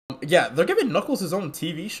Yeah, they're giving Knuckles his own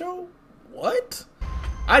TV show? What?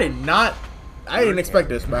 I didn't expect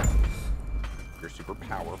this, bro. You're super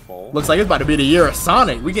powerful. Looks like it's about to be the year of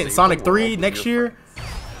Sonic. We getting Sonic 3 next year.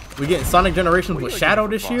 We getting Sonic Generations with Shadow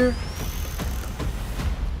this year.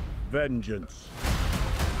 Vengeance.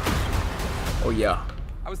 Oh yeah.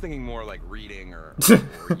 I was thinking more like reading or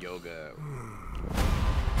yoga.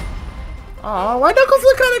 Aw, why Knuckles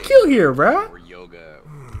look kind of cute here, bro? Or yoga.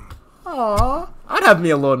 Aw, I'd have me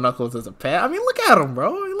a little Knuckles as a pet. I mean, look at him,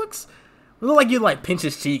 bro. He looks like you like pinch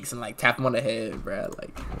his cheeks and like tap him on the head, bro.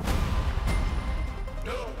 Like.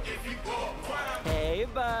 Hey,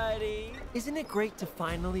 buddy. Isn't it great to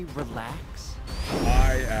finally relax?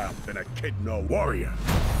 I am an Echidna warrior.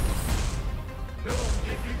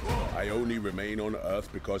 I only remain on Earth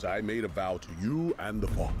because I made a vow to you and the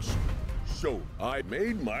Fox. So I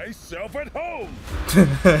made myself at home.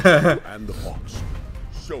 And the Fox.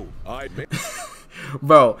 So I made.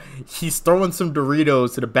 Bro, he's throwing some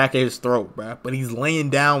Doritos to the back of his throat, bro. But he's laying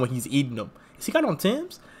down when he's eating them. Is he got on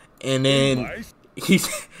Tim's? And then he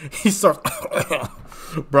starts.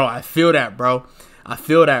 Bro, I feel that, bro. I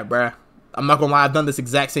feel that, bro. I'm not gonna lie, I've done this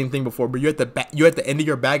exact same thing before. But you're at the end of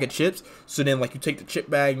your bag of chips. So then, like, you take the chip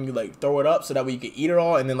bag and you like throw it up so that way you can eat it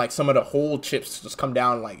all. And then like some of the whole chips just come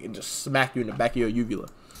down like and just smack you in the back of your uvula.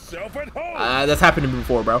 That's happened to me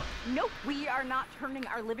before, bro. Nope, we are not turning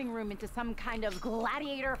our living room into some kind of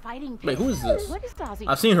gladiator fighting pit. Wait, who is this? What is Dazzy?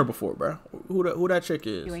 I've seen her before, bro. Who that chick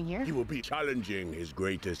is? Doing here? He will be challenging his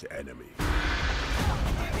greatest enemy.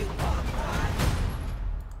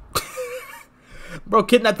 Bro,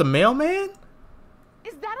 kidnapped the mailman?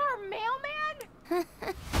 Is that our mailman?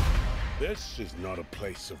 This is not a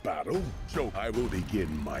place of battle, so I will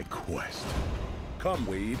begin my quest. Come,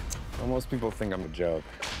 Wade. Well, most people think I'm a joke.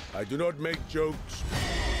 I do not make jokes.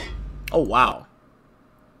 Oh, wow.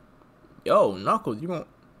 Yo, Knuckles, you gon'...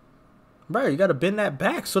 Bro, you gotta bend that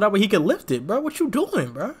back so that way he can lift it, bro. What you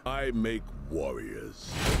doing, bro? I make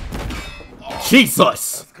warriors.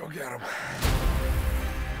 Jesus! Let's go get him.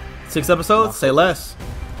 6 episodes? Say less.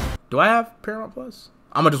 Do I have Paramount Plus?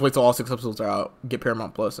 I'm gonna just wait till all 6 episodes are out, get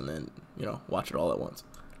Paramount Plus, and then, you know, watch it all at once.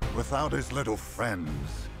 Without his little friends,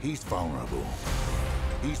 he's vulnerable.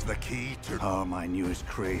 He's the key to my newest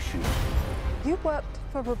creation. You worked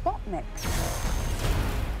for Robotnik.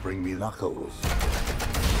 Bring me Knuckles.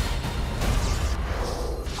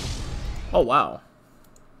 Oh, wow.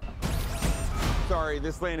 Sorry,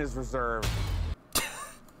 this lane is reserved.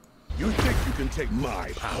 You think you can take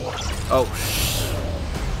my power? Oh,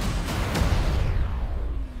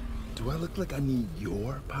 Do I look like I need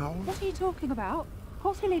your power? What are you talking about? Of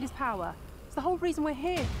course we need his power. It's the whole reason we're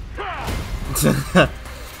here.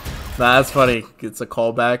 That's funny. It's a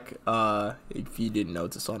callback. If you didn't know,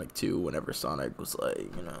 it's a Sonic 2. Whenever Sonic was like,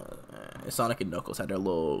 you know, Sonic and Knuckles had their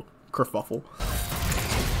little kerfuffle.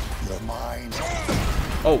 You're mine.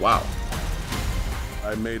 Oh, wow.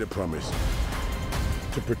 I made a promise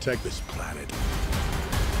to protect this planet.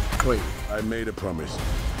 Wait. I made a promise.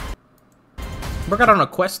 Bro got on a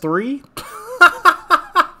Quest 3?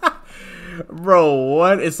 Bro,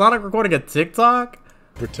 what? Is Sonic recording a TikTok?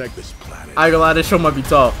 Protect this planet. I ain't gonna lie, this show might be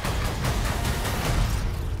tough.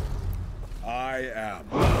 I am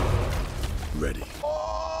ready.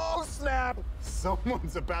 Oh, snap!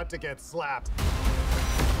 Someone's about to get slapped.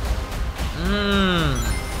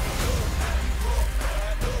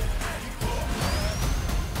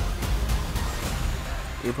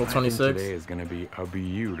 April I think 26th. today is gonna be a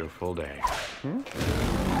beautiful day.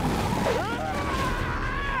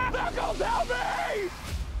 Knuckles, help me!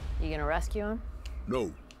 You gonna rescue him?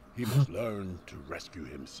 No, he must learn to rescue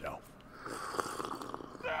himself.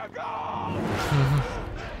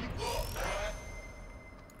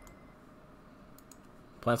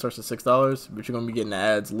 Plan starts at $6, but you're gonna be getting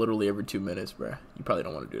ads literally every 2 minutes, bruh. You probably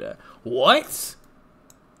don't want to do that. What?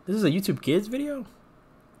 This is a YouTube Kids video?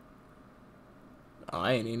 Oh,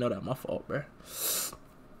 I ain't even know that. My fault, bruh. This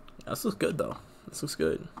looks good though. This looks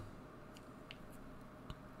good.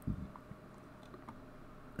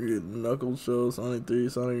 Knuckles show, Sonic 3,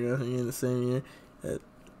 Sonic in the same year.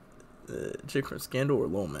 Chick from Scandal or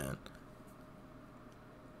Lil Man?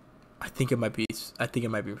 I think it might be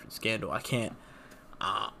Scandal. I can't.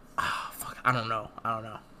 Fuck. I don't know.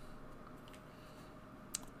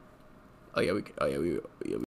 Oh yeah, we